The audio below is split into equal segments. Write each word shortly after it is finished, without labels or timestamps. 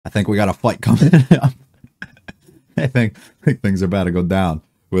I think we got a fight coming up. I think things are about to go down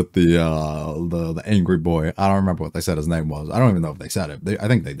with the angry boy. I don't remember what they said his name was. I don't even know if they said it. I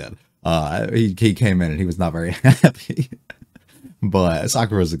think they did. He came in and he was not very happy. But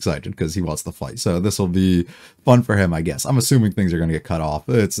Sakura's excited because he wants to fight. So this will be fun for him, I guess. I'm assuming things are going to get cut off.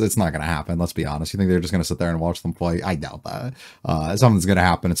 It's not going to happen. Let's be honest. You think they're just going to sit there and watch them fight? I doubt that. Something's going to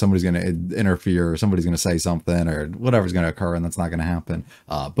happen and somebody's going to interfere or somebody's going to say something or whatever's going to occur, and that's not going to happen.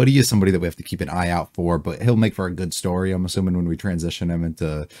 But he is somebody that we have to keep an eye out for, but he'll make for a good story, I'm assuming, when we transition him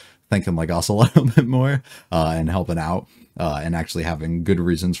into thinking like us a little bit more and helping out. And actually having good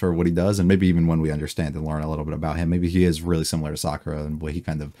reasons for what he does, and maybe even when we understand and learn a little bit about him, maybe he is really similar to Sakura and what he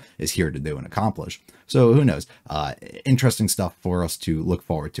kind of is here to do and accomplish. So who knows? Interesting stuff for us to look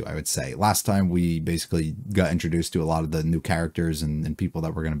forward to, I would say. Last time we basically got introduced to a lot of the new characters and people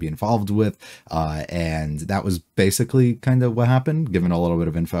that we're going to be involved with, and that was basically kind of what happened, given a little bit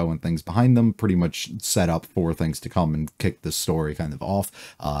of info and things behind them, pretty much set up for things to come and kick the story kind of off,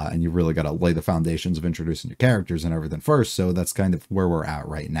 and you really got to lay the foundations of introducing your characters and everything first. So that's kind of where we're at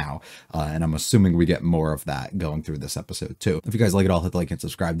right now, and I'm assuming we get more of that going through this episode too. If you guys like it all, hit the like and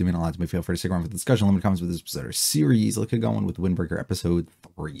subscribe. Do mean a lot to me. Feel free to stick around for the discussion. Let me know comments with this episode or series. Let's get going with Windbreaker episode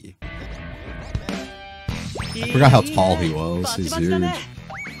 3. I forgot how tall he was. He's huge.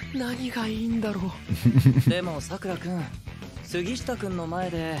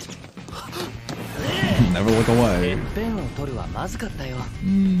 Never look away.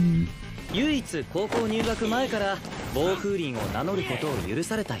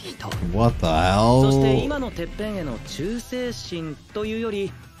 What the hell?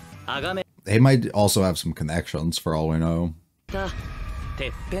 They might also have some connections for all we know.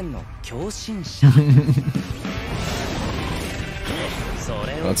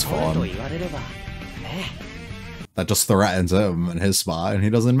 That's fun. That just threatens him in his spot, and he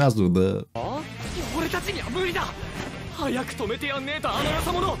doesn't mess with it.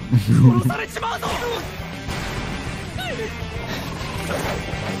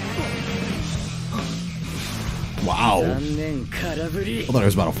 Wow. I thought I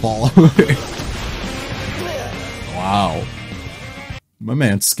was about to fall. Wow. My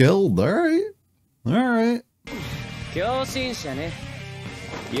man's skilled. Alright. Alright.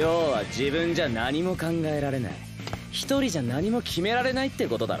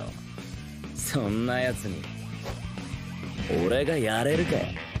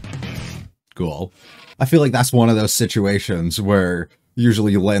 Cool. I feel like that's one of those situations where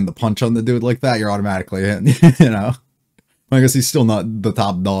usually you land the punch on the dude like that, you're automatically in, you know? I guess he's still not the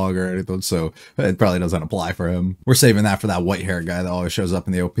top dog or anything, so it probably doesn't apply for him. We're saving that for that white hair guy that always shows up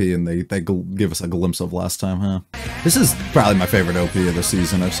in the OP and they give us a glimpse of last time, huh? This is probably my favorite OP of the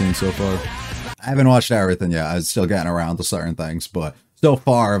season I've seen so far. I haven't watched everything yet. I'm still getting around to certain things, but so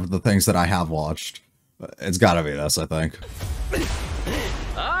far of the things that I have watched, it's gotta be this, I think.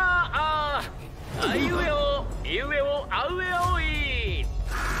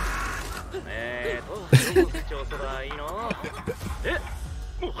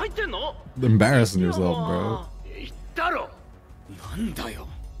 Embarrassing yourself, bro.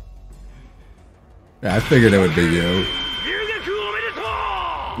 Yeah, I figured it would be you.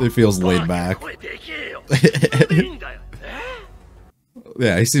 It feels laid back.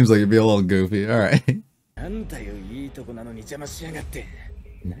 Yeah, he seems like he'd be a little goofy. Alright.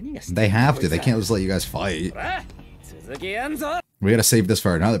 They have to. They can't just let you guys fight. We gotta save this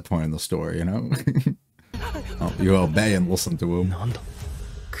for another point in the story, you know? Oh, you obey and listen to him.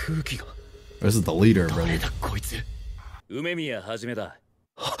 This is the leader, bro.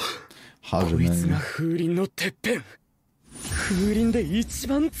 Hajime.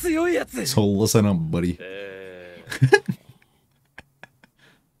 So listen up, buddy.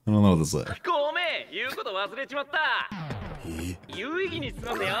 I don't know what to say.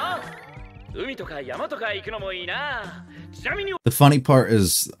 The funny part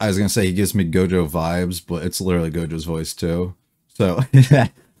is, I was gonna say he gives me Gojo vibes, but it's literally Gojo's voice too. So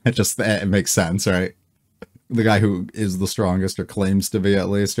it makes sense, right? The guy who is the strongest, or claims to be at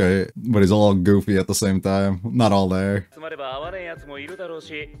least, right? But he's all goofy at the same time. Not all there.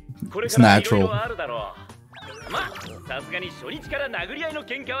 It's natural.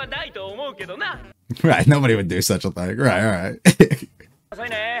 Right, nobody would do such a thing. Right, alright.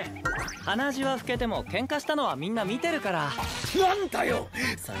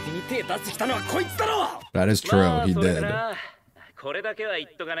 That is true, he did.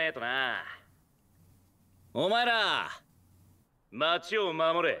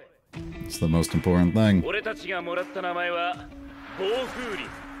 It's the most important thing.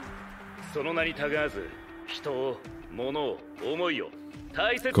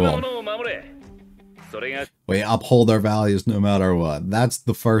 Cool. We uphold our values no matter what. That's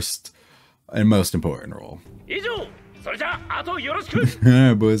the first and most important rule.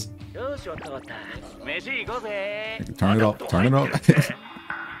 Alright, boys. Turn it up. Turn it up.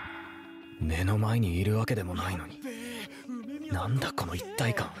 目の前にいるわけでもないのに。なんだこの一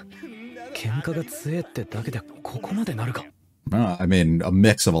体感。喧嘩が強えってだけでここまでなるか。I mean, a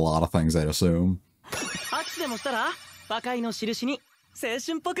mix of a lot of things, I'd assume. 握手でもしたら和解の印に青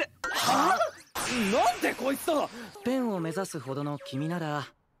春っぽく。はぁ？なんでこいつとペンを目指すほどの君なら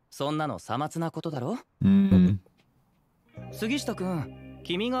そんなのさまつなことだろ。杉下くん、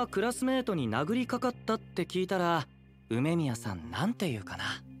君がクラスメートに殴りかかったって聞いたら梅宮さんなんて言うか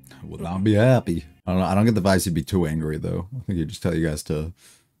な。 Would not be happy. I don't get the vibes he'd be too angry, though. I think he'd just tell you guys to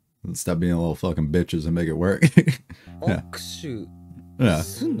stop being little fucking bitches and make it work. Yeah. Yeah.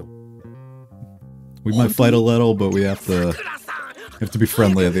 We might fight a little, but we have to be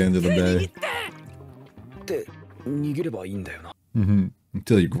friendly at the end of the day.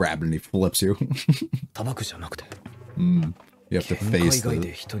 Until you grab it and he flips you. You have to face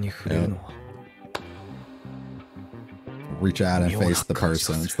the... Reach out and face the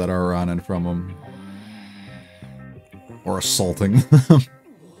person instead of running from them. Or assaulting them.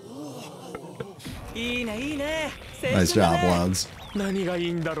 Nice job, lads.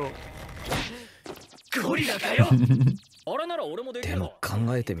 でも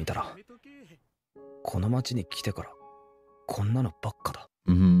考えてみたらこの町に来てからこんなのばっかだ。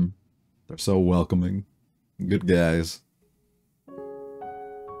They're so welcoming. Good guys.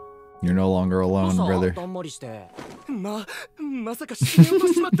 You're no longer alone, brother. They're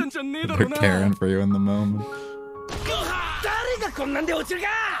caring for you in the moment.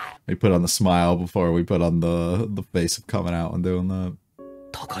 We put on the smile before we put on the face of coming out and doing that.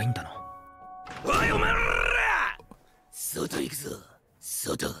 高いんだな。外行くぞ、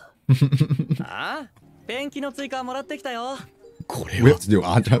外。ああ、ペンキの追加もらってきたよ。これは。We have to do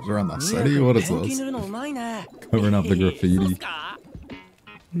odd jobs around the city? What is this? Covering up the graffiti.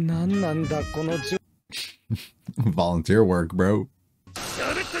 なんなんだこの。Volunteer work, bro.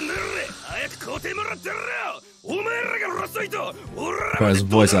 His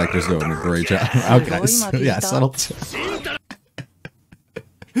voice actor's doing a great job. Okay, yeah, settle.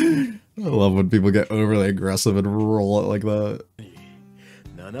 I love when people get overly aggressive and roll it like that.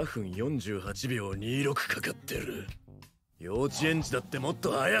 7分48秒26かかってる。幼稚園児だってもっ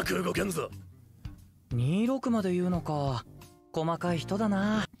と早く動けんぞ。26まで言うのか。細かい人だ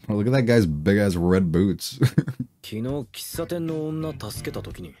な。Oh, look at that guy's big ass red boots. 昨日喫茶店の女助けた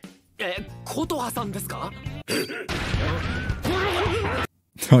時に。琴葉さんですか？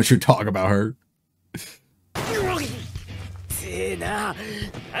 Don't you talk about her. せえな。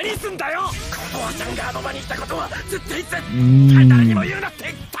何すんだよ。琴葉ちゃんがあの場にいたことは絶対誰にも言うなって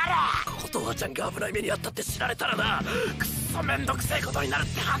言ったろ。琴葉ちゃんが危ない目にあったって知られたらな。くっそめんどくせえことになるっ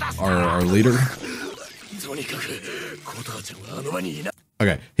て話だ。Our leader. とにかく琴葉ちゃんはあの場にいない。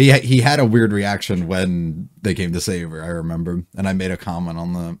Okay, he had a weird reaction when they came to save her, I remember, and I made a comment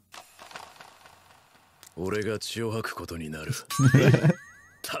on that. 俺が血を吐くことになる。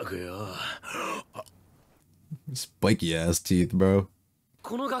たくよ。Spiky ass teeth, bro.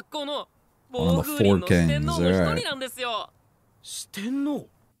 この学校の One of the four kings, alright.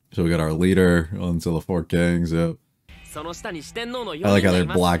 So we got our leader onto the four kings, yep. I like how they're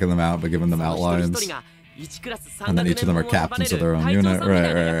blacking them out but giving them outlines. And then each of them are captains of their own unit.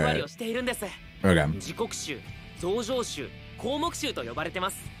 Right. Okay.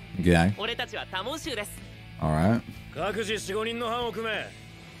 Okay. Alright. 各自4、5人の班を組め。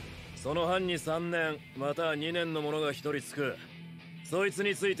その班に3年または2年の者が1人つく。そいつ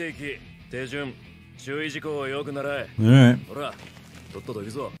についていき、手順、注意事項をよく習え。Alright. ほら、とっとと行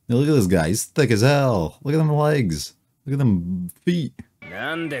くぞ。 Look at this guy, he's thick as hell. Look at them legs. Look at them feet.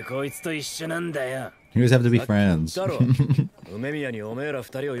 なんでこいつと一緒なんだよ。 You guys have to be friends. 梅宮におめえら2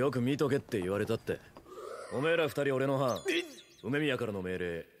人をよく見とけって言われたって。おめえら2人俺の班。梅宮からの命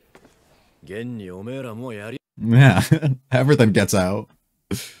令。現におめえらもうやり。Yeah, everything gets out.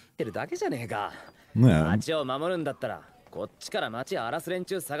 てるだけじゃねえか。 Yeah. 町を守るんだったら、こっちから町荒らす連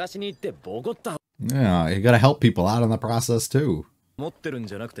中探しに行ってボコった。 Yeah, you gotta help people out in the process too. 持ってるん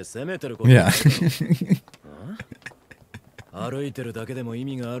じゃなくて攻めてること。Yeah. 歩いてるだけでも意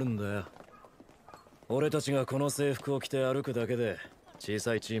味があるんだよ。俺たちがこの制服を着て歩くだけで小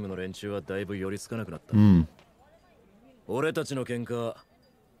さいチームの連中はだいぶ寄りつかなくなった。俺たちの喧嘩、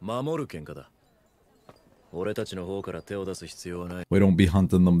守る喧嘩だ。俺たちの方から手を出す必要はない。 We don't be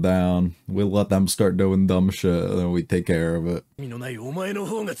hunting them down. We let them start doing dumb shit and then we take care of it. 意味のないお前の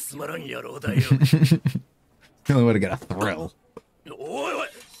方がつまらん野郎だよ。The only way to get a thrill. You're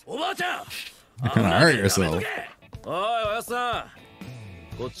gonna hurt yourself.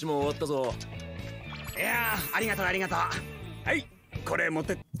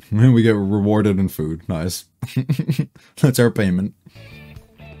 We get rewarded in food. Nice. That's our payment.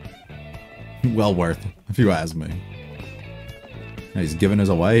 Well worth, if you ask me. He's giving us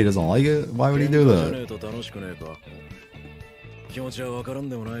away. He doesn't like it. Why would he do that?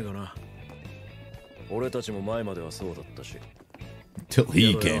 Till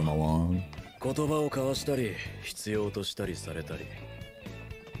he came along.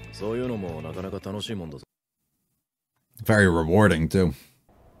 Very rewarding too.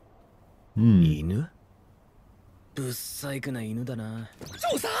 You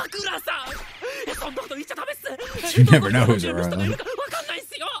never know who's around.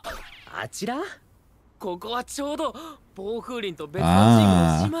 ここはちょうど暴風林と別のチ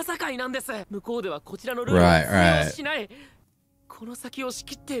ームの島境なんです。向こうではこちらのルールを通用しない。この先を仕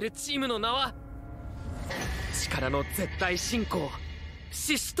切っているチームの名は力の絶対信仰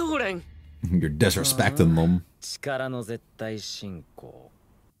シシトーレン。You're disrespecting them. 力の絶対信仰。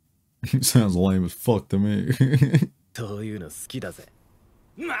Sounds lame as fuck to me. そういうの好きだぜ。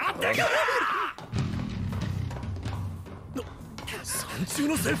待ってくれ。山中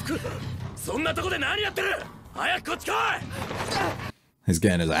の制服。 He's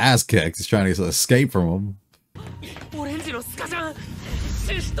getting his ass kicked. He's trying to escape from him.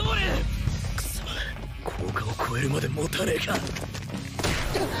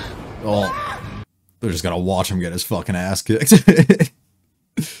 Oh, they're just gonna watch him get his fucking ass kicked.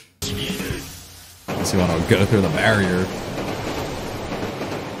 Unless you want to go through the barrier.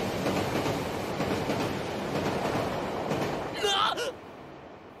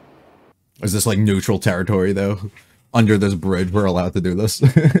 Is this like neutral territory though? Under this bridge, we're allowed to do this.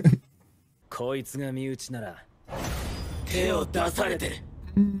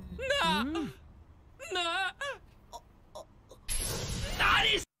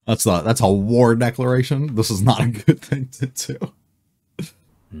 That's a war declaration. This is not a good thing to do.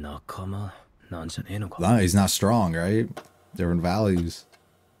 No, he's not strong, right? Different values.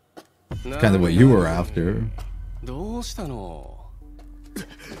 Kind of what you were after. The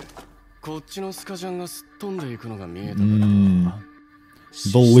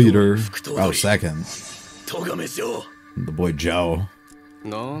leader. Oh, second. The boy Joe.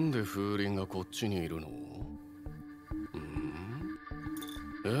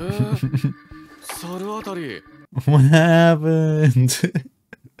 What happened?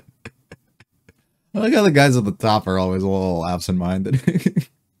 I like how the guys at the top are always a little absent-minded. A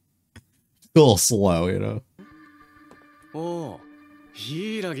little slow, you know. Oh.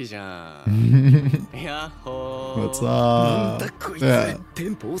 What's up? Yeah.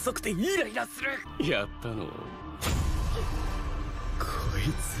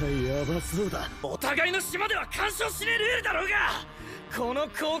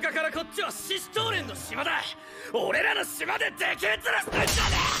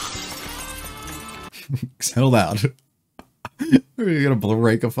 Settle down. Are you gonna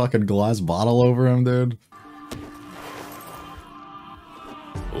break a fucking glass bottle over him, dude?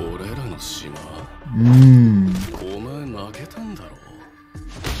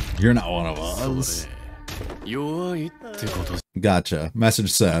 You're not one of us. Gotcha.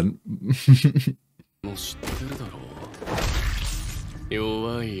 Message sent.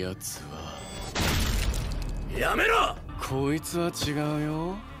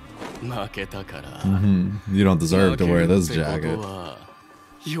 You don't deserve to wear this jacket.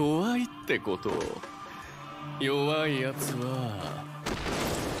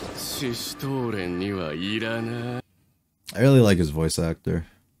 I really like his voice actor.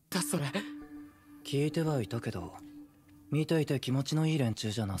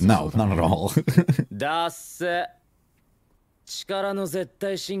 No, not at all.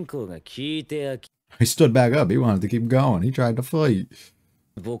 He stood back up. He wanted to keep going. He tried to fight.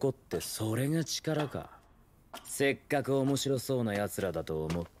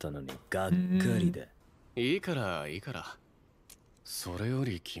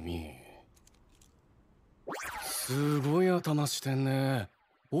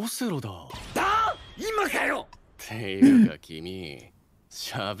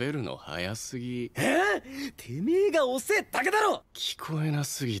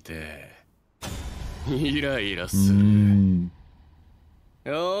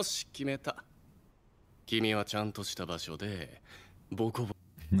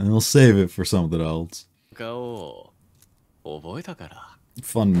 I'll save it for something else.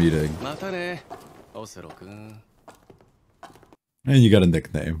 Fun meeting. And you got a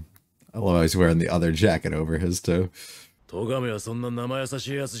nickname. I love how he's wearing the other jacket over his too. 戸上はそんな生優し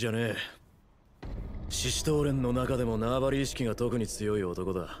いやつじゃねえ。獅子頭連の中でも縄張り意識が特に強い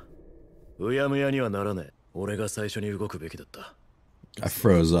男だ。うやむやにはならねえ。俺が最初に動くべきだった。I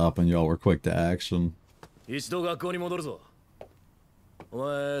froze up and y'all were quick to action. 一度学校に戻るぞ。お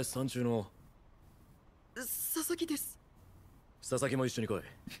前、山中の佐々木です。佐々木も一緒に来い。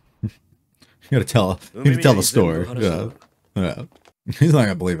You gotta tell the story. Yeah. Yeah. He's not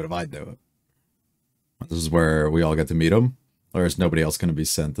gonna believe it if I do it. This is where we all get to meet him? Or is nobody else gonna be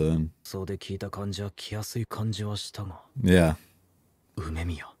sent in? Yeah.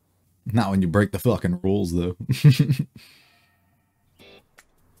 Not when you break the fucking rules, though.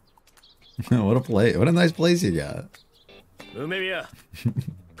 What a place. What a nice place you got.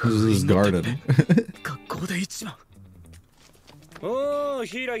 This is garden. Oh,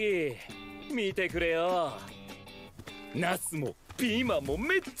 Hiragi. 見てくれよ。ナスもピーマンも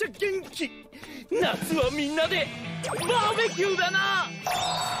めっちゃ元気。夏はみんなでバーベキューだな。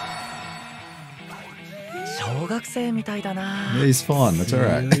小学生みたいだな。Yeah, he's fun. That's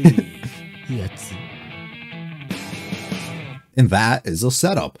alright. And that is a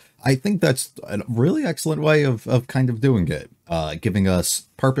setup. I think that's a really excellent way of kind of doing it. Giving us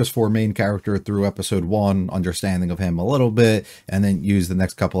purpose for main character through episode 1, understanding of him a little bit, and then use the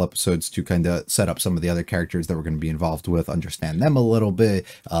next couple episodes to kind of set up some of the other characters that we're going to be involved with, understand them a little bit,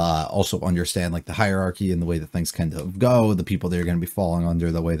 also understand like the hierarchy and the way that things kind of go, the people that are going to be falling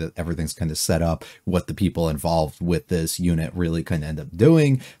under, the way that everything's kind of set up, what the people involved with this unit really kind of end up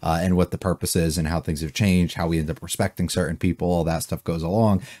doing, and what the purpose is and how things have changed, how we end up respecting certain people, all that stuff goes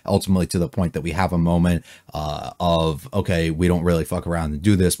along, ultimately to the point that we have a moment of, okay, we don't really fuck around and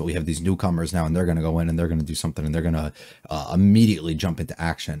do this, but we have these newcomers now and they're going to go in and they're going to do something and they're going to immediately jump into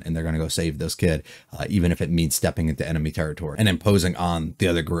action and they're going to go save this kid, even if it means stepping into enemy territory and imposing on the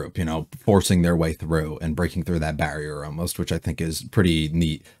other group, you know, forcing their way through and breaking through that barrier almost, which I think is pretty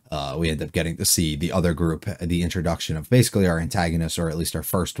neat. We end up getting to see the other group, the introduction of basically our antagonists, or at least our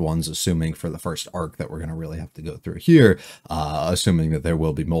first ones, assuming for the first arc that we're going to really have to go through here, assuming that there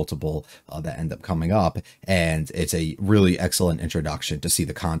will be multiple that end up coming up. And it's a really excellent introduction to see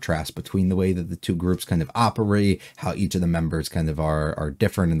the contrast between the way that the two groups kind of operate, how each of the members kind of are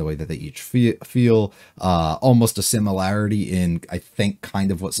different in the way that they each feel, almost a similarity in, I think,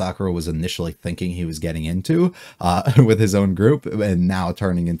 kind of what Sakura was initially thinking he was getting into with his own group, and now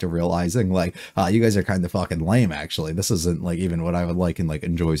turning into realizing like you guys are kind of fucking lame. Actually, this isn't like even what I would like, and like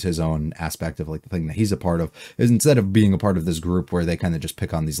enjoys his own aspect of like the thing that he's a part of, is instead of being a part of this group where they kind of just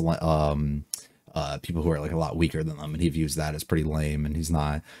pick on these people who are like a lot weaker than them, and he views that as pretty lame, and he's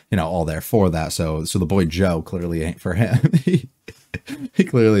not, you know, all there for that. So the boy Joe clearly ain't for him. He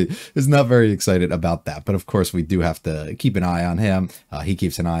clearly is not very excited about that, but of course we do have to keep an eye on him. He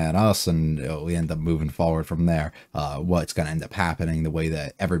keeps an eye on us, and we end up moving forward from there. What's going to end up happening, the way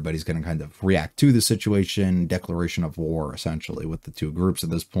that everybody's going to kind of react to the situation, declaration of war essentially with the two groups at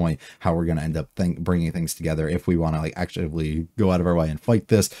this point, how we're going to end up bringing things together if we want to like actually go out of our way and fight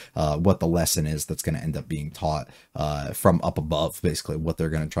this, what the lesson is that's going to end up being taught from up above, basically what they're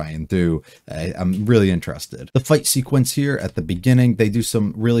going to try and do. I'm really interested. The fight sequence here at the beginning, they do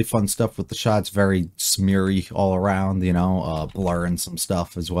some really fun stuff with the shots, very smeary all around, you know, blurring some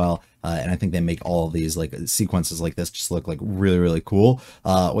stuff as well. And I think they make all of these like sequences like this just look like really, really cool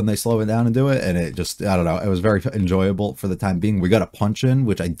when they slow it down and do it. And it just, I don't know, it was very enjoyable for the time being. We got a punch in,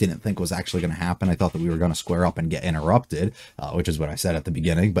 which I didn't think was actually going to happen. I thought that we were going to square up and get interrupted, which is what I said at the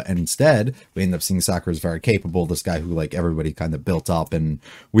beginning. But instead, we end up seeing Sakura's very capable, this guy who like everybody kind of built up, and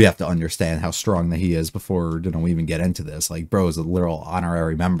we have to understand how strong that he is before, you know, we even get into this. Like, bro is a literal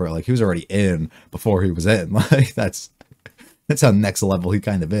honorary member. Like, he was already in before he was in. Like, that's how next level he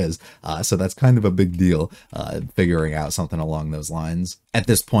kind of is. So that's kind of a big deal, figuring out something along those lines. At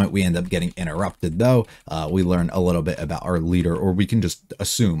this point, we end up getting interrupted, though. We learn a little bit about our leader, or we can just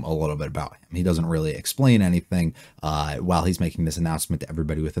assume a little bit about him. He doesn't really explain anything while he's making this announcement to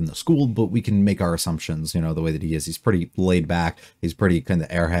everybody within the school, but we can make our assumptions, you know, the way that he is. He's pretty laid back. He's pretty kind of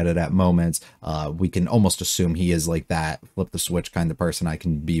airheaded at moments. We can almost assume he is like that flip the switch kind of person. I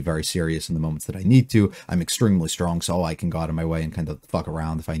can be very serious in the moments that I need to. I'm extremely strong, so I can go out of my way and kind of fuck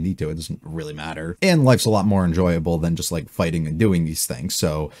around if I need to. It doesn't really matter. And life's a lot more enjoyable than just like fighting and doing these things.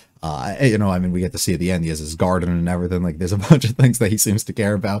 So, you know, I mean, we get to see at the end, he has his garden and everything. Like, there's a bunch of things that he seems to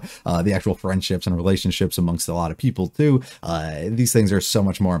care about. The actual friendships and relationships amongst a lot of people too. These things are so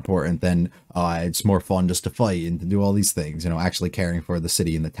much more important than it's more fun just to fight and to do all these things, you know, actually caring for the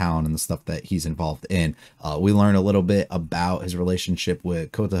city and the town and the stuff that he's involved in. We learn a little bit about his relationship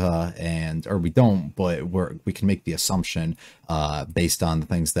with Kotoha, or we don't, but we can make the assumption based on the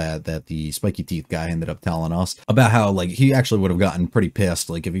things that the spiky teeth guy ended up telling us about how like he actually would have gotten pretty pissed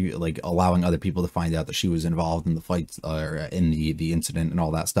like if you like allowing other people to find out that she was involved in the fights or in the incident and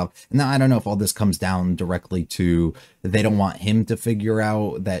all that stuff. And now I don't know if all this comes down directly to they don't want him to figure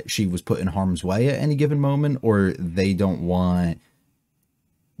out that she was put in harm's way at any given moment, or they don't want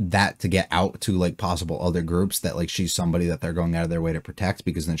that to get out to like possible other groups that like she's somebody that they're going out of their way to protect,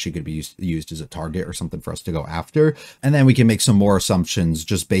 because then she could be used as a target or something for us to go after. And then we can make some more assumptions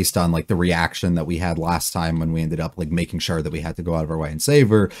just based on like the reaction that we had last time when we ended up like making sure that we had to go out of our way and save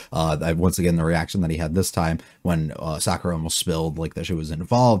her. Once again, the reaction that he had this time when Sakura almost spilled like that she was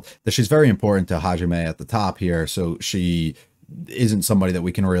involved, that she's very important to Hajime at the top here. So she isn't somebody that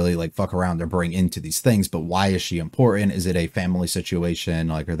we can really like fuck around or bring into these things. But why is she important? Is it a family situation?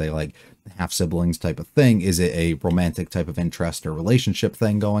 Like, are they like half siblings type of thing? Is it a romantic type of interest or relationship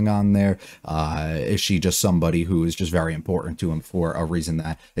thing going on there? Is she just somebody who is just very important to him for a reason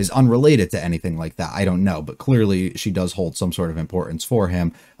that is unrelated to anything like that? I don't know, but clearly she does hold some sort of importance for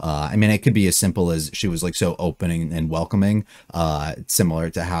him. I mean, it could be as simple as she was like so opening and welcoming, similar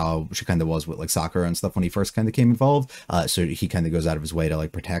to how she kind of was with like Sakura and stuff when he first kind of came involved. So he kind of goes out of his way to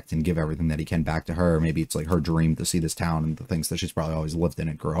like protect and give everything that he can back to her. Maybe it's like her dream to see this town and the things that she's probably always lived in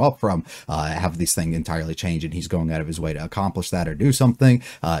and grew up from, have these things entirely change, and he's going out of his way to accomplish that or do something.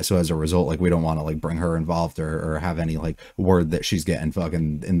 So as a result, like we don't want to like bring her involved or have any like word that she's getting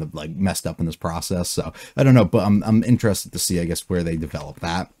fucking in the like messed up in this process. So I don't know, but I'm interested to see, I guess, where they develop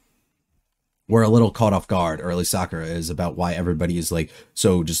that. We're a little caught off guard, or at least Sakura is, about why everybody is like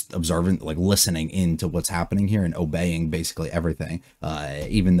so just observant, like listening into what's happening here and obeying basically everything,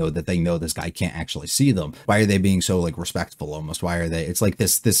 even though that they know this guy can't actually see them. Why are they being so like respectful almost? Why are they? It's like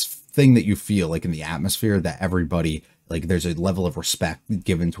this thing that you feel like in the atmosphere that everybody, like there's a level of respect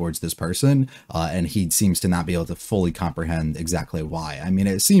given towards this person, and he seems to not be able to fully comprehend exactly why. I mean,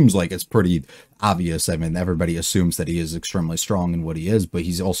 it seems like it's pretty obvious. I mean, everybody assumes that he is extremely strong in what he is, but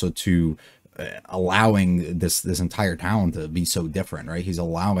he's also too allowing this entire town to be so different, right? He's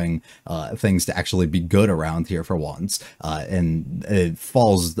allowing things to actually be good around here for once, and it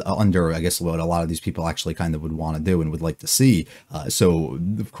falls under, I guess, what a lot of these people actually kind of would want to do and would like to see. So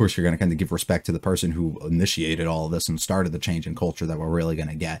of course you're going to kind of give respect to the person who initiated all of this and started the change in culture that we're really going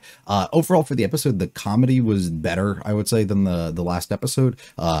to get. Overall for the episode, the comedy was better, I would say, than the last episode,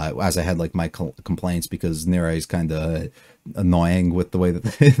 as I had like my complaints because Nira is kind of annoying with the way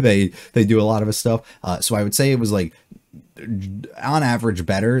that they do a lot of his stuff. So I would say it was like on average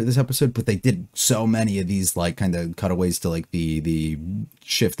better this episode, but they did so many of these like kind of cutaways to like the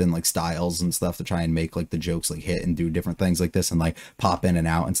shift in like styles and stuff to try and make like the jokes like hit and do different things like this and like pop in and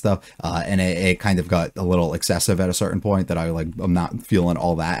out and stuff, and it kind of got a little excessive at a certain point that I'm not feeling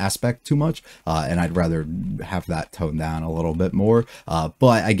all that aspect too much, and I'd rather have that toned down a little bit more,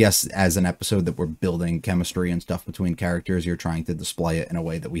 but I guess as an episode that we're building chemistry and stuff between characters, you're trying to display it in a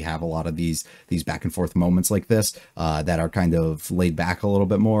way that we have a lot of these back and forth moments like this, that are kind of laid back a little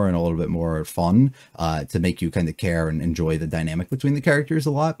bit more and a little bit more fun, to make you kind of care and enjoy the dynamic between the characters a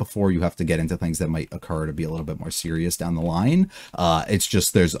lot before you have to get into things that might occur to be a little bit more serious down the line. It's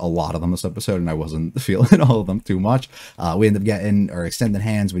just there's a lot of them this episode and I wasn't feeling all of them too much. We end up getting our extended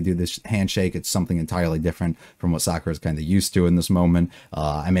hands. We do this handshake. It's something entirely different from what Sakura is kind of used to in this moment.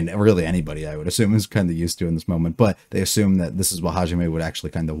 I mean, really anybody I would assume is kind of used to in this moment, but they assume that this is what Hajime would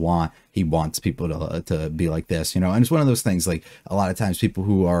actually kind of want. He wants people to be like this, you know, and it's one of those things, like a lot of times people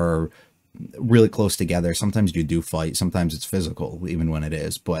who are really close together, sometimes you do fight, sometimes it's physical even when it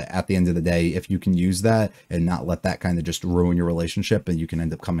is, but at the end of the day, if you can use that and not let that kind of just ruin your relationship, and you can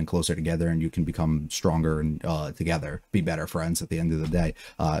end up coming closer together and you can become stronger and together be better friends at the end of the day.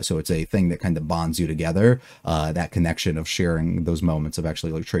 So it's a thing that kind of bonds you together, that connection of sharing those moments of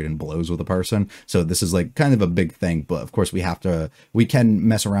actually like trading blows with a person. So this is like kind of a big thing, but of course we can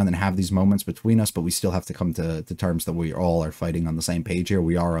mess around and have these moments between us, but we still have to come to terms that we all are fighting on the same page here.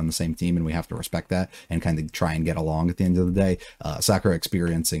 We are on the same team and we have to respect that and kind of try and get along at the end of the day. Sakura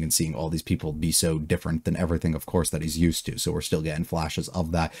experiencing and seeing all these people be so different than everything, of course, that he's used to. So we're still getting flashes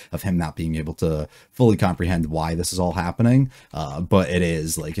of that, of him not being able to fully comprehend why this is all happening. But it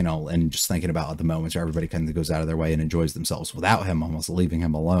is like, you know, and just thinking about the moments where everybody kind of goes out of their way and enjoys themselves without him, almost leaving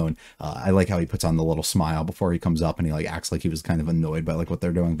him alone. I like how he puts on the little smile before he comes up and he like acts like he was kind of annoyed by like what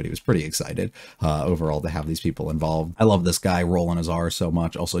they're doing, but he was pretty excited overall to have these people involved. I love this guy rolling his R so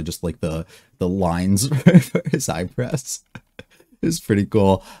much. Also just like the lines for his eyebrows. is pretty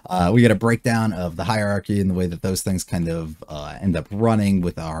cool. We get a breakdown of the hierarchy and the way that those things kind of end up running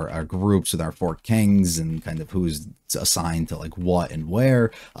with our groups, with our 4 kings, and kind of who's assigned to like what and where,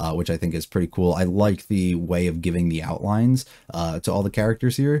 which I think is pretty cool. I like the way of giving the outlines to all the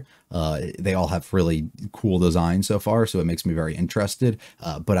characters here. They all have really cool designs so far, so it makes me very interested.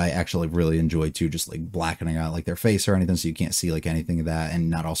 But I actually really enjoy too, just like blackening out like their face or anything, so you can't see like anything of that, and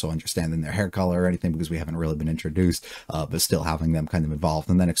not also understanding their hair color or anything because we haven't really been introduced, but still having them kind of involved,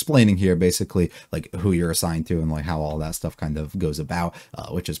 and then explaining here basically like who you're assigned to and like how all that stuff kind of goes about,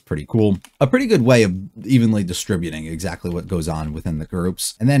 which is pretty cool. A pretty good way of evenly distributing exactly what goes on within the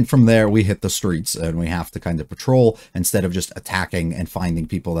groups. And then from there we hit the streets and we have to kind of patrol instead of just attacking and finding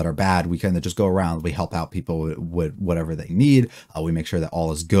people that are bad. We kind of just go around, we help out people with whatever they need, we make sure that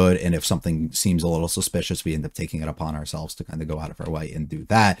all is good, and if something seems a little suspicious, we end up taking it upon ourselves to kind of go out of our way and do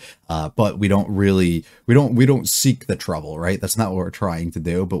that. But we don't really, we don't seek the trouble, right? That's not what we're trying to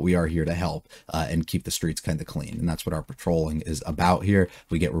do, but we are here to help and keep the streets kind of clean, and that's what our patrolling is about here.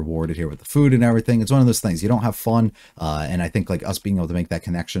 We get rewarded here with the food and everything. It's one of those things, you don't have fun, and I think like us being able to make that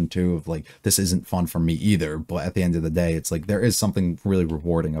connection too of like, this isn't fun for me either, but at the end of the day, it's like there is something really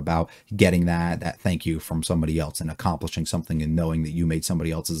rewarding about getting that thank you from somebody else and accomplishing something and knowing that you made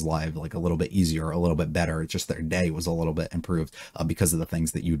somebody else's life like a little bit easier, a little bit better. It's just their day was a little bit improved because of the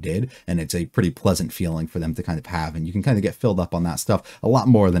things that you did, and it's a pretty pleasant feeling for them to kind of have, and you can kind of get filled up on that stuff a lot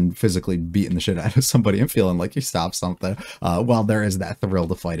more than physically beating the shit out of somebody and feeling like you stopped something. While there is that thrill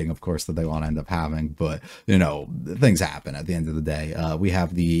to fighting, of course, that they want to end up having, but you know, things happen at the end of the day. We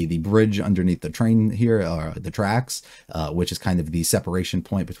have the bridge underneath the train here, or the tracks, which is kind of the separation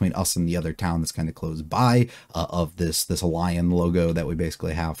point between us and the other town that's kind of close by, of this lion logo that we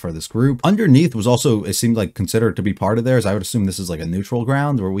basically have for this group. Underneath was also, it seemed like, considered to be part of theirs. I would assume this is like a neutral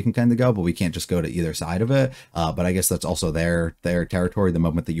ground where we can kind of go, but we can't just go to either side of it. But I guess that's also their territory the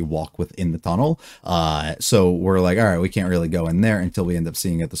moment that you walk within the tunnel. So we're like, all right, we can't really go in there until we end up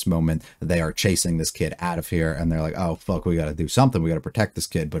seeing at this moment they are chasing this kid out of here, and they're like, oh fuck, we got to do something, we got to protect this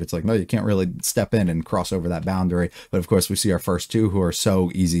kid. But it's like, no, you can't really step in and cross over that boundary. But of course we see our first 2 who are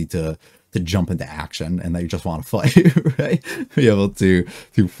so easy to jump into action, and they just want to fight, right? Be able to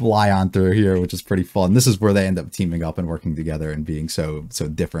fly on through here, which is pretty fun. This is where they end up teaming up and working together and being so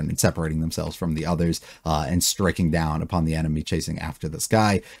different and separating themselves from the others, and striking down upon the enemy chasing after this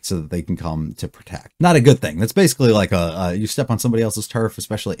guy so that they can come to protect. Not a good thing. That's basically like you step on somebody else's turf,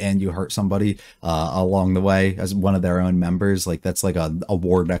 especially, and you hurt somebody along the way as one of their own members. Like that's like a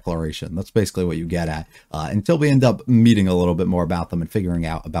war declaration. That's basically what you get at, until we end up meeting a little bit more about them and figuring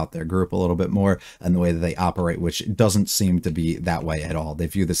out about their group a little bit more and the way that they operate, which doesn't seem to be that way at all. They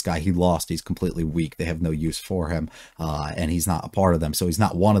view this guy, he lost, he's completely weak, they have no use for him, and he's not a part of them, so he's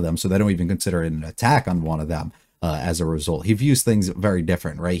not one of them, so they don't even consider it an attack on one of them. As a result, he views things very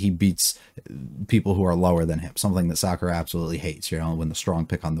different, right? He beats people who are lower than him, something that Sakura absolutely hates, you know, when the strong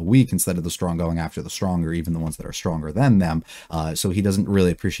pick on the weak instead of the strong going after the strong, or even the ones that are stronger than them. So he doesn't really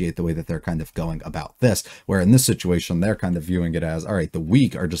appreciate the way that they're kind of going about this, where in this situation, they're kind of viewing it as, all right, the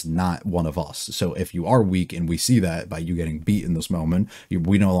weak are just not one of us. So if you are weak, and we see that by you getting beat in this moment,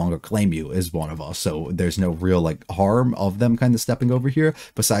 we no longer claim you as one of us. So there's no real like harm of them kind of stepping over here,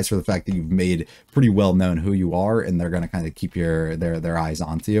 besides for the fact that you've made pretty well known who you are, and they're going to kind of keep their eyes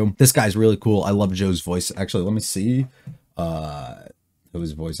onto you. This guy's really cool. I love Joe's voice. Actually, let me see who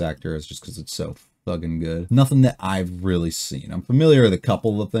his voice actor is, just because it's so fucking good. Nothing that I've really seen. I'm familiar with a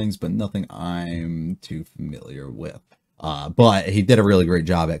couple of things, but nothing I'm too familiar with. But he did a really great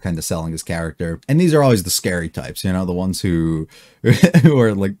job at kind of selling his character. And these are always the scary types, you know, the ones who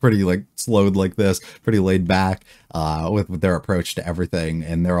are like pretty like slowed like this, pretty laid back with their approach to everything.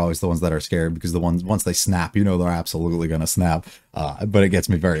 And they're always the ones that are scared, because the ones, once they snap, you know, they're absolutely going to snap. But it gets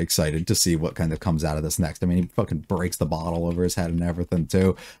me very excited to see what kind of comes out of this next. I mean, he fucking breaks the bottle over his head and everything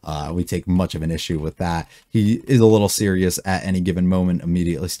too. We take much of an issue with that. He is a little serious at any given moment,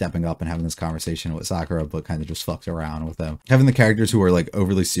 immediately stepping up and having this conversation with Sakura, but kind of just fucks around with them. Having the characters who are like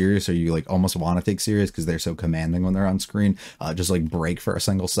overly serious, or you like almost want to take serious because they're so commanding when they're on screen, just like break for a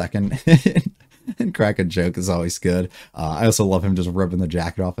single second and crack a joke is always good. I also love him just ripping the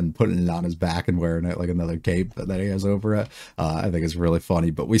jacket off and putting it on his back and wearing it like another cape that he has over it. I think it's really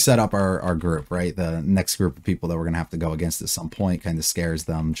funny. But we set up our group, right? The next group of people that we're gonna have to go against at some point kind of scares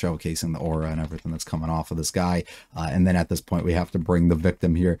them, showcasing the aura and everything that's coming off of this guy. And then at this point, we have to bring the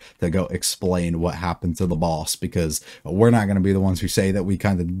victim here to go explain what happened to the boss, because we're not gonna be the ones who say that we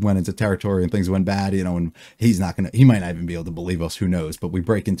kind of went into territory and things went bad, you know, and he might not even be able to believe us, who knows? But we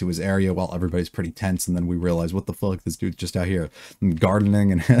break into his area while everybody's pretty tense, and then we realize, what the fuck, this dude's just out here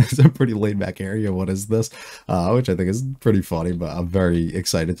gardening and has a pretty laid back area. What is this? Which I think is pretty funny, but I'm very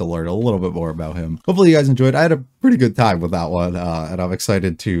excited to learn a little bit more about him. Hopefully you guys enjoyed. I had a pretty good time with that one, and I'm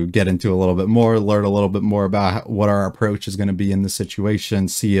excited to get into a little bit more, learn a little bit more about what our approach is going to be in this situation,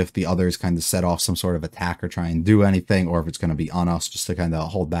 see if the others kind of set off some sort of attack or try and do anything, or if it's going to be on us just to kind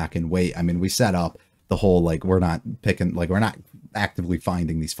of hold back and wait. I mean, we set up the whole, like, we're not actively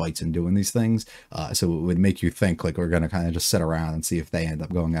finding these fights and doing these things, so it would make you think like we're going to kind of just sit around and see if they end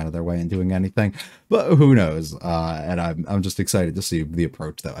up going out of their way and doing anything, but who knows. And I'm just excited to see the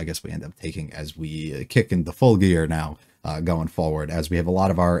approach that I guess we end up taking as we kick into full gear now, going forward, as we have a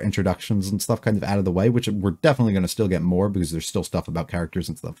lot of our introductions and stuff kind of out of the way, which we're definitely going to still get more, because there's still stuff about characters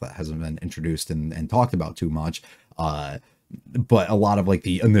and stuff that hasn't been introduced and talked about too much. But a lot of like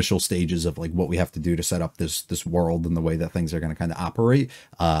the initial stages of like what we have to do to set up this world and the way that things are going to kind of operate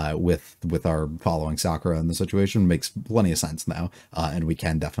with our following Sakura in the situation makes plenty of sense now, and we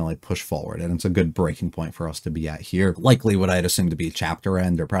can definitely push forward, and it's a good breaking point for us to be at here. Likely what I'd assume to be chapter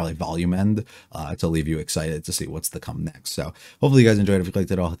end or probably volume end, to leave you excited to see what's to come next. So hopefully you guys enjoyed. If you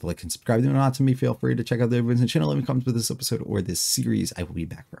liked it all, hit the like and subscribe. If you're not to me, feel free to check out the other videos on the channel. Let me comment with this episode or this series. I will be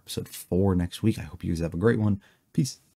back for episode 4 next week. I hope you guys have a great one. Peace.